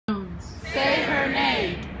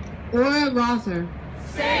Aura Rosser.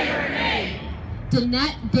 Say her name.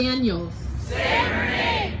 Danette Daniels. Say her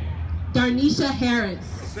name. Darnisha Harris.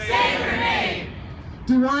 Say her name.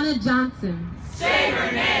 Duana Johnson. Say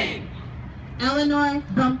her name. Eleanor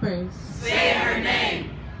Bumpers. Say her name.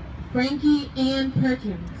 Frankie Ann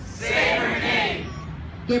Perkins. Say her name.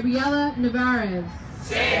 Gabriela Navarez.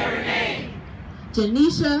 Say her name.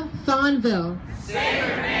 Janisha Thonville. Say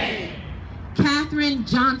her name. Catherine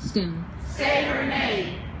Johnston. Say her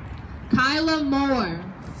name. Kyla Moore.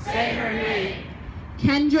 Say her name.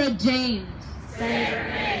 Kendra James. Say her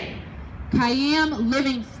name. Kayam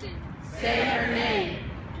Livingston. Say her name.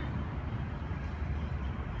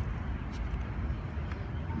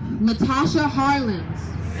 Latasha Harlins.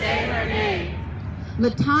 Say her name.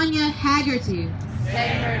 Latanya Haggerty. Say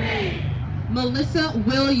her name. Melissa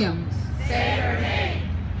Williams. Say her name.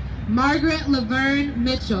 Margaret Laverne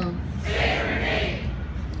Mitchell. Say her name.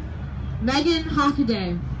 Megan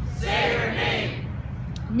Hockaday. Say her name.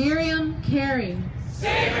 Miriam Carey.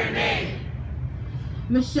 Say her name.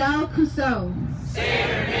 Michelle Cousseau. Say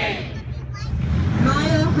her name.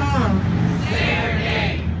 Maya Hall. Say her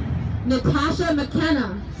name. Natasha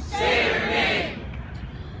McKenna. Say her name.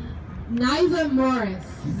 Niza Morris.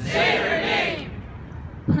 Say her name.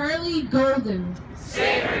 Pearlie Golden.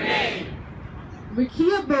 Say her name.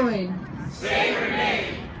 Rakia Boyd. Say her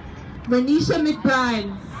name. Renisha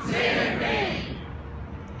McBride. Say her name.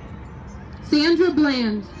 Sandra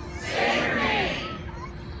Bland. Say her name.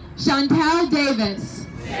 Chantel Davis.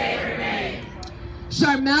 Say her name.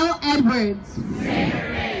 Charmel Edwards. Say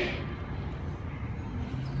her name.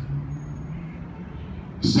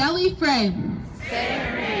 Shelley Frey. Say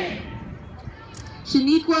her name.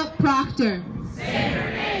 Shaniqua Proctor. Say her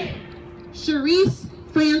name. Sharice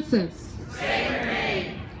Francis. Say her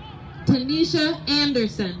name. Tanisha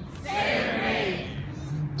Anderson. Say her name.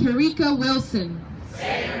 Tarika Wilson.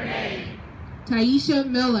 Say her name. Taisha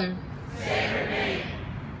Miller. Say her name.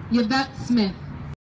 Yvette Smith.